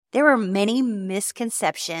There are many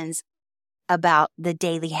misconceptions about the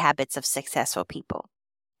daily habits of successful people.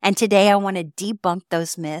 And today I want to debunk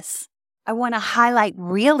those myths. I want to highlight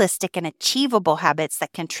realistic and achievable habits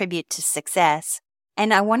that contribute to success.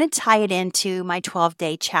 And I want to tie it into my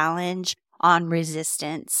 12-day challenge on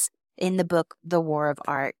resistance in the book, The War of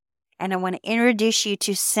Art. And I want to introduce you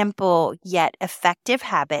to simple yet effective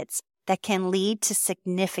habits that can lead to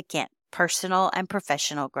significant personal and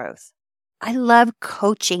professional growth. I love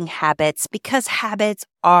coaching habits because habits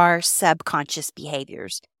are subconscious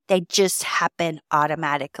behaviors. They just happen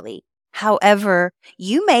automatically. However,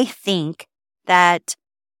 you may think that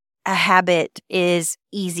a habit is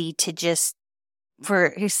easy to just,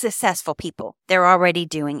 for successful people, they're already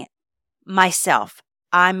doing it. Myself,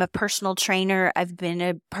 I'm a personal trainer. I've been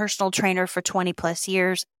a personal trainer for 20 plus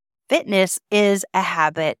years. Fitness is a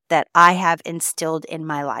habit that I have instilled in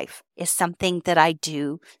my life. It's something that I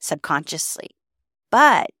do subconsciously.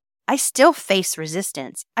 But I still face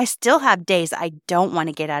resistance. I still have days I don't want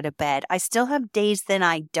to get out of bed. I still have days that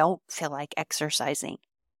I don't feel like exercising.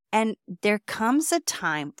 And there comes a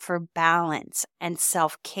time for balance and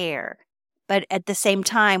self-care. But at the same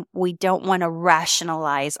time, we don't want to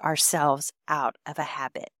rationalize ourselves out of a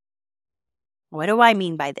habit. What do I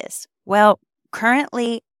mean by this? Well,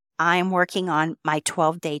 currently I'm working on my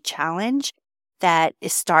 12-day challenge that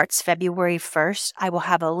starts February 1st. I will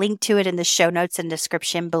have a link to it in the show notes and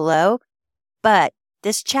description below. But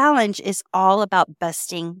this challenge is all about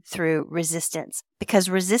busting through resistance, because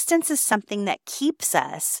resistance is something that keeps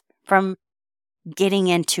us from getting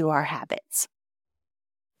into our habits.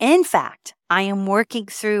 In fact, I am working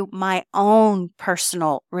through my own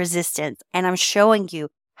personal resistance, and I'm showing you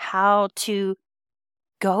how to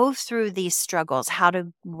go through these struggles, how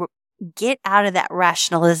to get out of that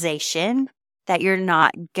rationalization that you're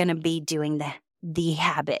not going to be doing the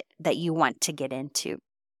habit that you want to get into.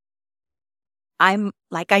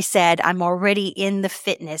 Like I said, I'm already in the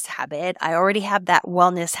fitness habit. I already have that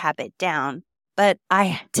wellness habit down, but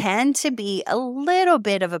I tend to be a little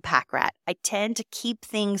bit of a pack rat. I tend to keep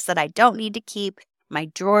things that I don't need to keep. My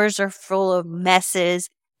drawers are full of messes.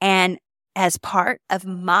 And as part of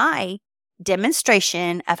my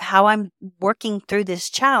demonstration of how I'm working through this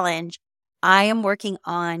challenge, I am working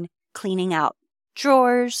on cleaning out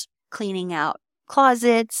drawers, cleaning out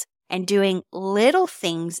closets, and doing little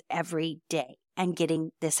things every day and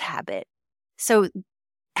getting this habit. So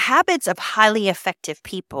habits of highly effective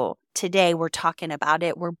people, today we're talking about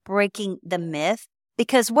it. We're breaking the myth,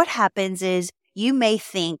 because what happens is you may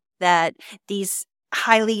think that these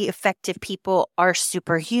highly effective people are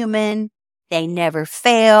superhuman, they never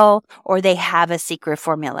fail, or they have a secret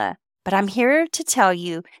formula. But I'm here to tell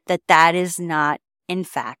you that that is not, in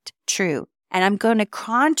fact, true. And I'm going to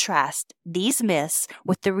contrast these myths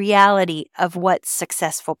with the reality of what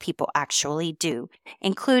successful people actually do,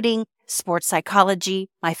 including sports psychology,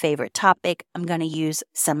 my favorite topic. I'm going to use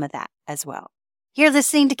some of that as well. You're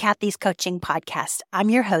listening to Kathy's Coaching Podcast. I'm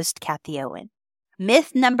your host, Kathy Owen.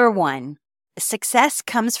 Myth number 1, success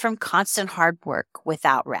comes from constant hard work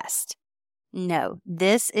without rest. No,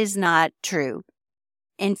 this is not true.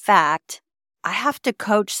 In fact, I have to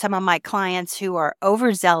coach some of my clients who are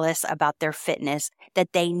overzealous about their fitness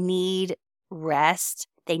that they need rest,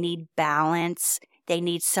 they need balance, they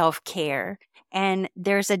need self-care. And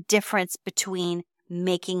there's a difference between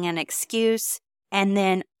making an excuse and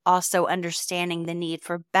then also understanding the need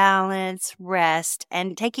for balance, rest,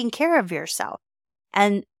 and taking care of yourself.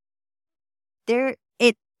 And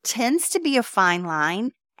it tends to be a fine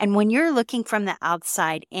line. And when you're looking from the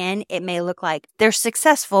outside in, it may look like they're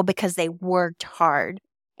successful because they worked hard.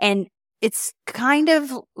 And it's kind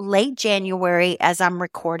of late January as I'm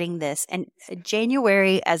recording this. And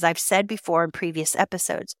January, as I've said before in previous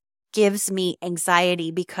episodes, gives me anxiety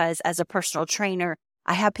because as a personal trainer,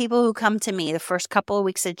 I have people who come to me the first couple of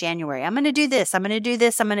weeks of January. I'm going to do this. I'm going to do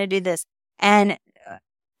this. I'm going to do this. And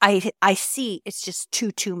I see it's just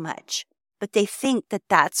too much. But they think that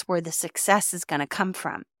that's where the success is going to come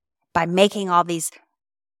from, by making all these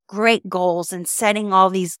great goals and setting all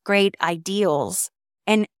these great ideals.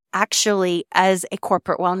 And actually, as a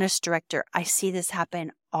corporate wellness director, I see this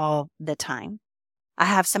happen all the time. I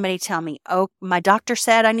have somebody tell me, oh, my doctor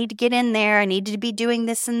said I need to get in there. I need to be doing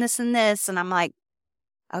this and this and this. And I'm like,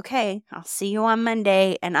 okay, I'll see you on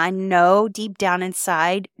Monday. And I know deep down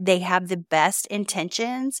inside, they have the best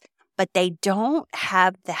intentions, but they don't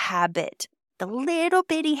have the habit, the little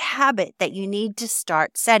bitty habit that you need to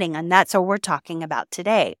start setting. And that's what we're talking about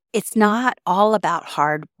today. It's not all about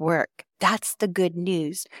hard work. That's the good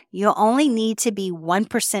news. You only need to be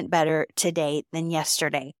 1% better today than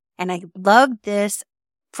yesterday. And I love this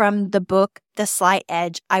from the book, The Slight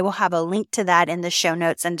Edge. I will have a link to that in the show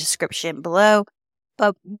notes and description below.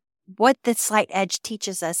 But what The Slight Edge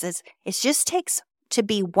teaches us is it just takes to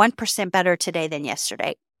be 1% better today than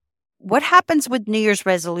yesterday. What happens with New Year's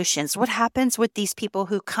resolutions? What happens with these people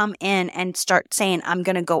who come in and start saying, I'm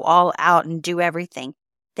going to go all out and do everything?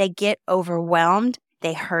 They get overwhelmed,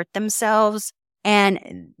 they hurt themselves,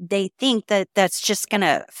 and they think that that's just going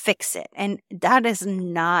to fix it. And that is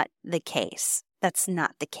not the case. That's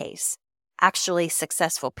not the case. Actually,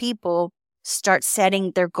 successful people start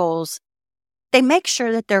setting their goals. They make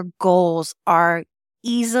sure that their goals are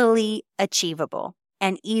easily achievable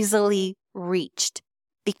and easily reached,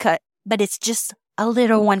 but it's just a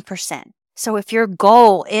little 1%. So if your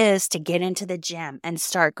goal is to get into the gym and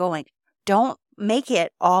start going, don't make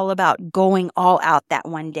it all about going all out that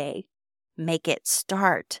one day. Make it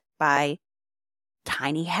start by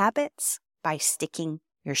tiny habits, by sticking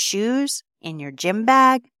your shoes in your gym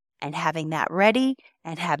bag and having that ready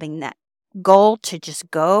and having that goal to just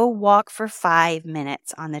go walk for 5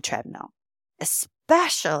 minutes on the treadmill,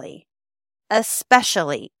 especially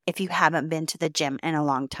if you haven't been to the gym in a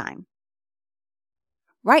long time.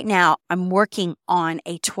 Right now, I'm working on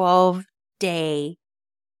a 12-day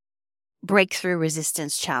breakthrough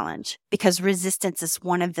resistance challenge because resistance is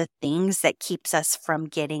one of the things that keeps us from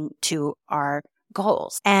getting to our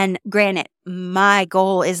goals. And granted, my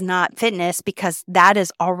goal is not fitness because that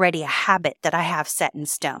is already a habit that I have set in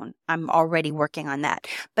stone. I'm already working on that.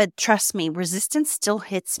 But trust me, resistance still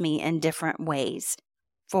hits me in different ways.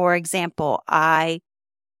 For example, I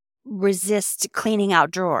resist cleaning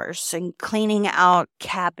out drawers and cleaning out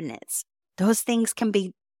cabinets. Those things can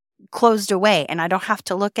be closed away and I don't have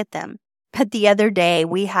to look at them. But the other day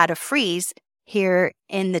we had a freeze here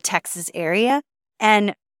in the Texas area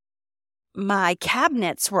and my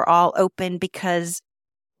cabinets were all open because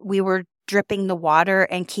we were dripping the water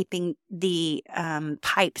and keeping the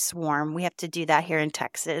pipes warm. We have to do that here in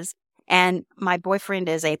Texas. And my boyfriend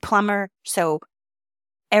is a plumber, so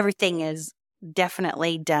everything is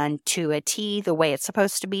definitely done to a T the way it's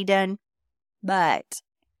supposed to be done. But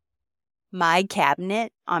my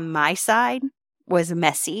cabinet on my side was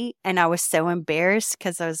messy and I was so embarrassed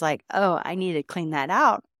because I was like, oh, I need to clean that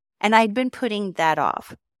out. And I'd been putting that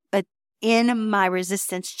off. But in my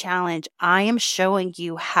resistance challenge, I am showing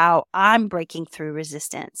you how I'm breaking through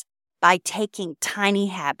resistance by taking tiny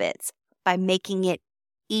habits, by making it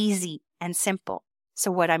easy and simple.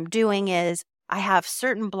 So what I'm doing is I have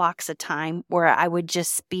certain blocks of time where I would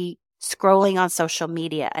just be scrolling on social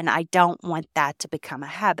media, and I don't want that to become a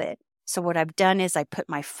habit. So what I've done is I put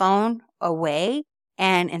my phone away,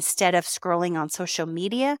 and instead of scrolling on social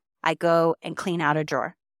media, I go and clean out a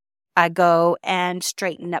drawer. I go and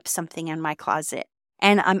straighten up something in my closet.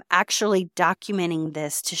 And I'm actually documenting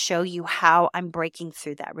this to show you how I'm breaking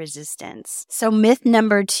through that resistance. So myth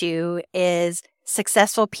number 2 is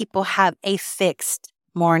successful people have a fixed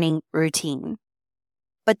morning routine.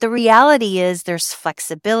 But the reality is there's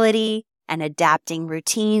flexibility and adapting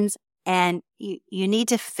routines, and you need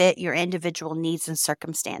to fit your individual needs and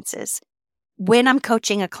circumstances. When I'm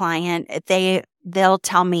coaching a client, they'll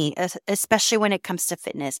tell me, especially when it comes to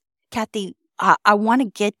fitness, Kathy, I want to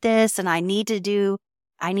get this and I need to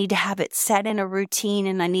have it set in a routine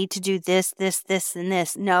and I need to do this, and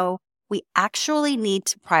this. No, we actually need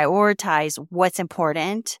to prioritize what's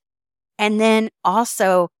important and then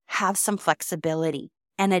also have some flexibility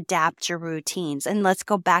and adapt your routines. And let's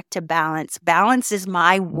go back to balance. Balance is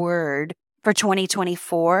my word for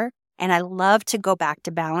 2024. And I love to go back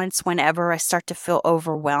to balance whenever I start to feel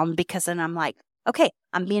overwhelmed because then I'm like, okay,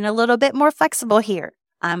 I'm being a little bit more flexible here.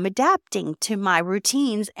 I'm adapting to my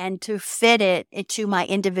routines and to fit it into my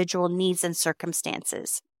individual needs and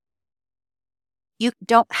circumstances. You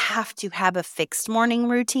don't have to have a fixed morning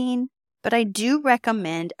routine, but I do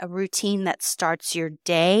recommend a routine that starts your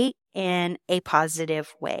day in a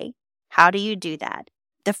positive way. How do you do that?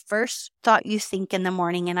 The first thought you think in the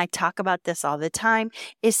morning, and I talk about this all the time,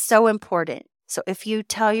 is so important. So if you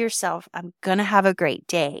tell yourself, I'm going to have a great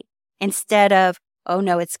day, instead of, oh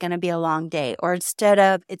no, it's going to be a long day, or instead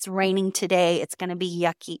of, it's raining today, it's going to be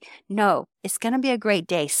yucky. No, it's going to be a great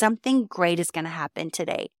day. Something great is going to happen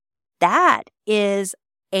today. That is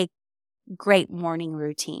a great morning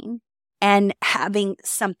routine. And having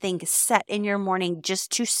something set in your morning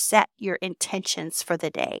just to set your intentions for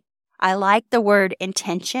the day. I like the word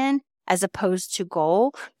intention as opposed to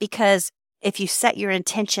goal because if you set your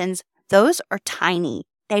intentions, those are tiny.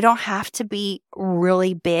 They don't have to be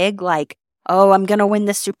really big like, oh, I'm going to win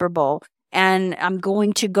the Super Bowl and I'm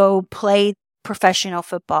going to go play professional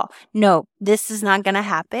football. No, this is not going to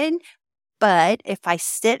happen. But if I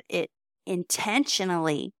set it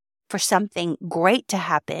intentionally for something great to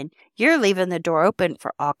happen, you're leaving the door open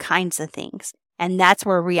for all kinds of things. And that's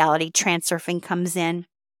where reality transurfing comes in,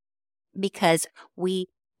 because we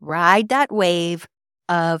ride that wave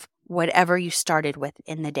of whatever you started with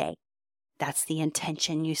in the day. That's the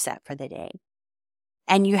intention you set for the day.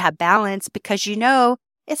 And you have balance because you know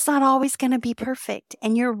it's not always going to be perfect,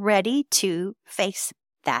 and you're ready to face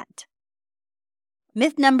that.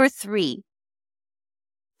 Myth number 3.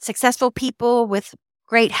 Successful people with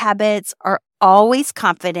great habits are always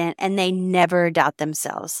confident and they never doubt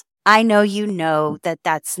themselves. I know you know that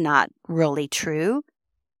that's not really true,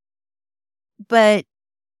 but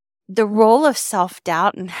the role of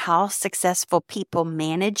self-doubt and how successful people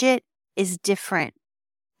manage it is different,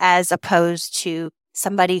 as opposed to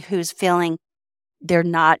somebody who's feeling they're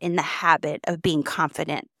not in the habit of being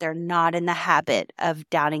confident. They're not in the habit of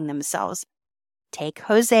doubting themselves. Take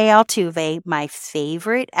Jose Altuve, my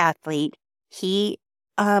favorite athlete. He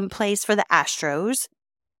plays for the Astros,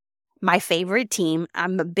 my favorite team.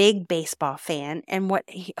 I'm a big baseball fan. And what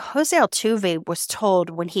Jose Altuve was told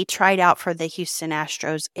when he tried out for the Houston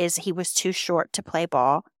Astros is he was too short to play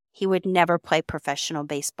ball. He would never play professional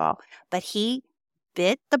baseball. But he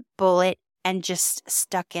bit the bullet and just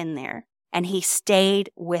stuck in there. And he stayed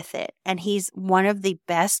with it. And he's one of the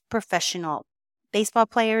best professional baseball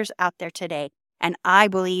players out there today. And I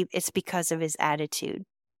believe it's because of his attitude.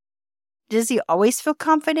 Does he always feel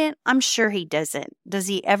confident? I'm sure he doesn't. Does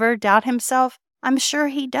he ever doubt himself? I'm sure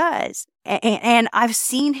he does. And I've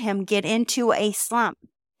seen him get into a slump.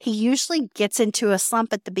 He usually gets into a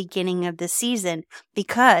slump at the beginning of the season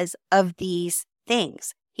because of these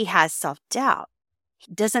things. He has self-doubt.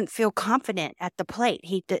 He doesn't feel confident at the plate.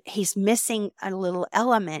 He's missing a little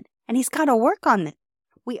element, and he's got to work on it.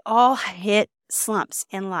 We all hit slumps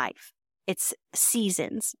in life. It's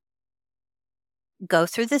seasons. Go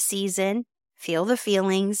through the season, feel the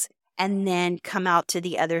feelings, and then come out to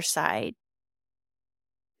the other side.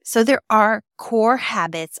 So there are core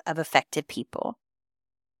habits of effective people.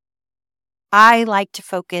 I like to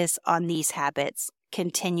focus on these habits: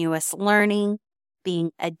 continuous learning,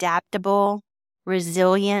 being adaptable,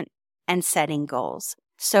 resilient, and setting goals.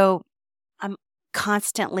 So I'm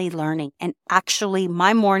constantly learning. And actually,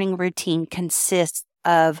 my morning routine consists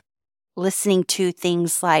of listening to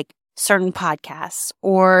things like certain podcasts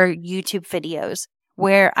or YouTube videos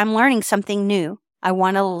where I'm learning something new. I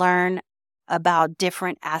want to learn about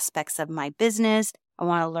different aspects of my business. I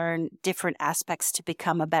want to learn different aspects to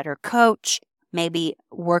become a better coach, maybe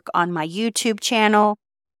work on my YouTube channel.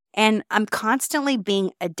 And I'm constantly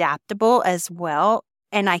being adaptable as well.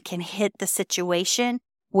 And I can hit the situation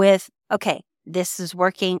with, okay, this is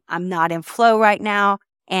working. I'm not in flow right now.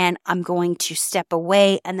 And I'm going to step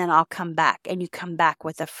away and then I'll come back. And you come back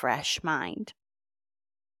with a fresh mind.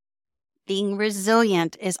 Being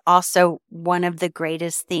resilient is also one of the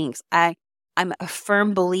greatest things. I'm a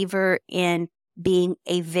firm believer in being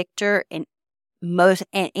a victor in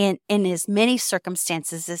as many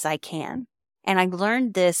circumstances as I can. And I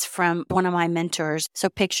learned this from one of my mentors. So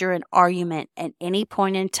picture an argument at any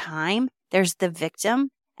point in time. There's the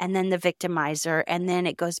victim and then the victimizer, and then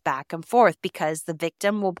it goes back and forth because the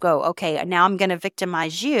victim will go, okay, now I'm going to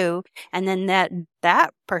victimize you. And then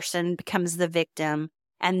that person becomes the victim.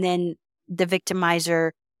 And then the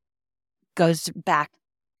victimizer goes back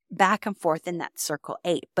and forth in that circle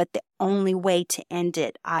 8. But the only way to end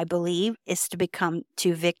it, I believe, is to become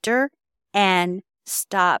to victor and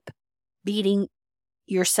stop beating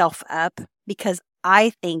yourself up, because I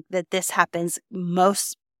think that this happens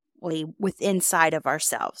mostly within inside of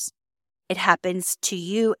ourselves. It happens to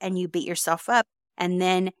you and you beat yourself up and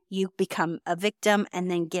then you become a victim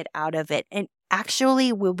and then get out of it. And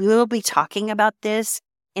actually, we will be talking about this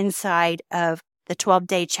inside of the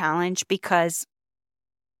 12-day challenge, because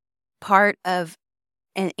part of,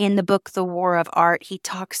 in the book, The War of Art, he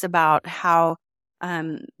talks about how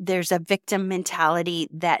there's a victim mentality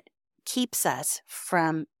that keeps us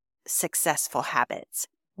from successful habits.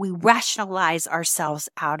 We rationalize ourselves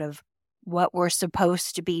out of what we're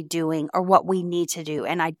supposed to be doing or what we need to do.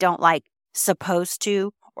 And I don't like supposed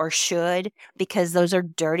to or should, because those are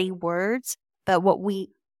dirty words, but what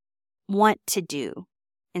we want to do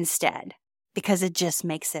instead, because it just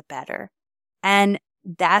makes it better. And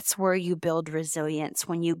that's where you build resilience,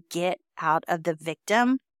 when you get out of the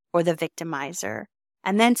victim or the victimizer.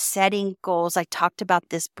 And then setting goals. I talked about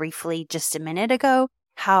this briefly just a minute ago,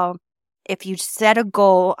 how if you set a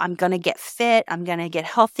goal, I'm going to get fit, I'm going to get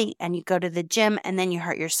healthy, and you go to the gym and then you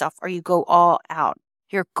hurt yourself or you go all out.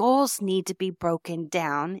 Your goals need to be broken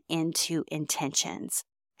down into intentions,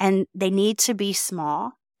 and they need to be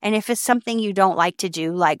small And if it's something you don't like to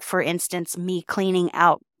do, like for instance, me cleaning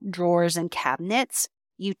out drawers and cabinets,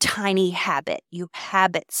 you tiny habit, you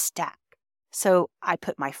habit stack. So I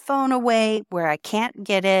put my phone away where I can't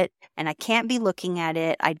get it and I can't be looking at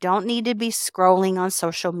it. I don't need to be scrolling on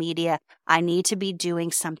social media. I need to be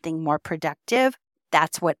doing something more productive.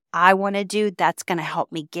 That's what I want to do. That's going to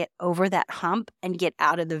help me get over that hump and get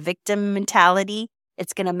out of the victim mentality.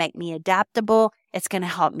 It's going to make me adaptable. It's going to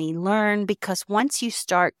help me learn, because once you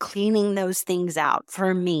start cleaning those things out,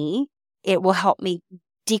 for me, it will help me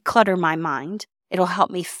declutter my mind. It'll help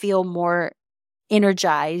me feel more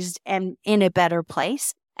energized and in a better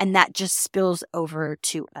place. And that just spills over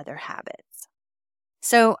to other habits.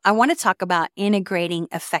 So I want to talk about integrating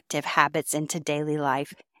effective habits into daily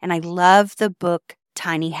life. And I love the book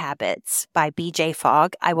Tiny Habits by BJ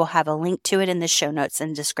Fogg. I will have a link to it in the show notes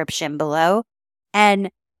and description below. And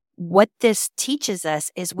what this teaches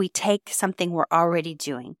us is we take something we're already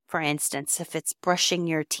doing. For instance, if it's brushing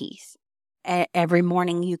your teeth, every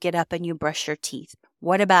morning you get up and you brush your teeth.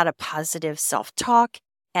 What about a positive self-talk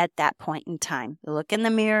at that point in time? Look in the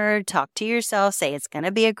mirror, talk to yourself, say it's going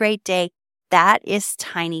to be a great day. That is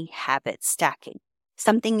tiny habit stacking.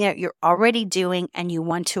 Something that you're already doing and you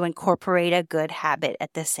want to incorporate a good habit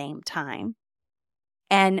at the same time.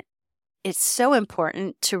 And it's so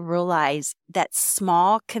important to realize that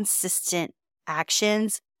small, consistent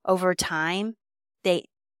actions over time, they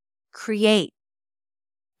create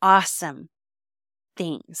awesome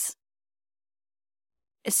things.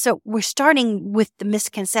 So we're starting with the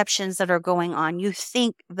misconceptions that are going on. You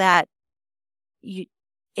think that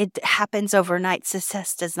it happens overnight.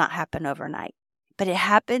 Success does not happen overnight, but it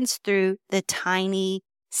happens through the tiny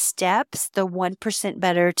steps, the 1%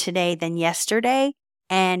 better today than yesterday,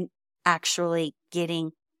 and actually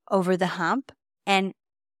getting over the hump and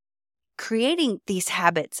creating these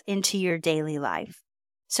habits into your daily life.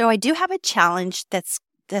 So I do have a challenge that's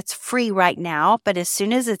free right now, but as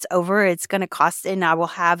soon as it's over, it's going to cost, and I will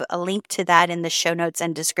have a link to that in the show notes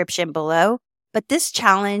and description below. But this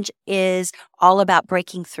challenge is all about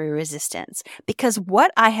breaking through resistance, because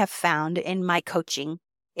what I have found in my coaching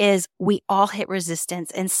is we all hit resistance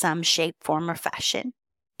in some shape, form, or fashion.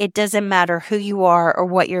 It doesn't matter who you are or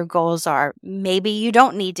what your goals are. Maybe you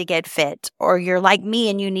don't need to get fit, or you're like me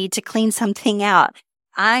and you need to clean something out.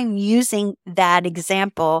 I'm using that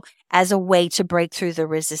example as a way to break through the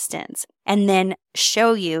resistance and then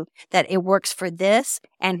show you that it works for this,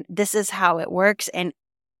 and this is how it works, and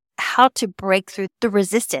how to break through the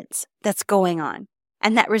resistance that's going on.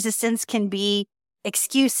 And that resistance can be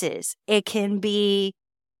excuses. It can be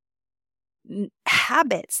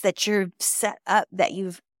habits that you've set up, that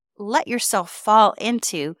you've let yourself fall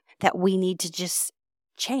into, that we need to just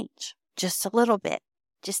change just a little bit,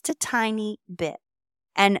 just a tiny bit.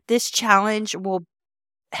 And this challenge will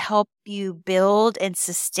help you build and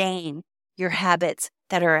sustain your habits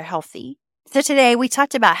that are healthy. So today we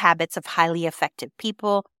talked about habits of highly effective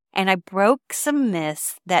people, and I broke some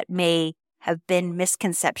myths that may have been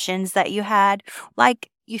misconceptions that you had, like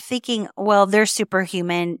you thinking, well, they're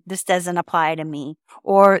superhuman, this doesn't apply to me,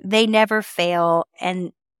 or they never fail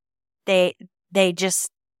and they just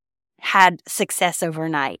had success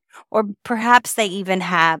overnight, or perhaps they even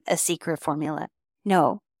have a secret formula.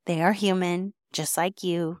 No, they are human, just like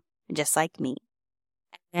you, just like me.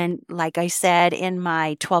 And like I said in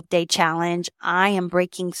my 12-day challenge, I am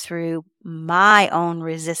breaking through my own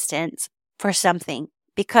resistance for something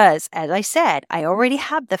because, as I said, I already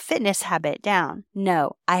have the fitness habit down.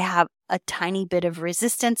 No, I have a tiny bit of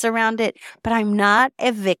resistance around it, but I'm not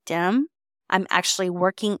a victim. I'm actually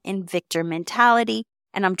working in victor mentality,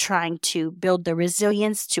 and I'm trying to build the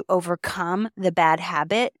resilience to overcome the bad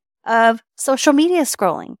habit of social media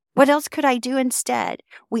scrolling. What else could I do instead?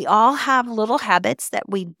 We all have little habits that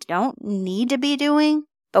we don't need to be doing,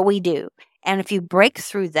 but we do. And if you break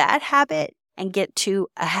through that habit and get to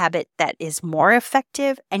a habit that is more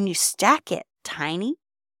effective, and you stack it tiny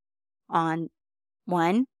on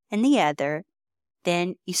one and the other,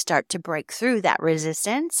 then you start to break through that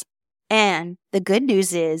resistance. And the good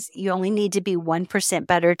news is you only need to be 1%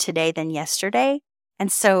 better today than yesterday.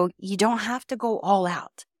 And so you don't have to go all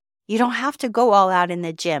out. You don't have to go all out in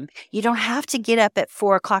the gym. You don't have to get up at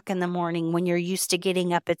 4 o'clock in the morning when you're used to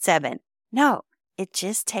getting up at 7. No, it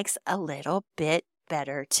just takes a little bit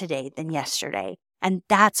better today than yesterday. And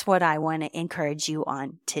that's what I want to encourage you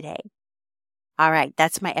on today. All right,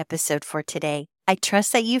 that's my episode for today. I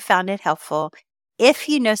trust that you found it helpful. If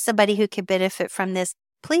you know somebody who could benefit from this,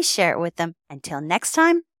 please share it with them. Until next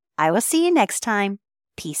time, I will see you next time.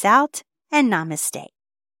 Peace out and namaste.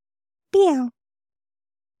 Meow.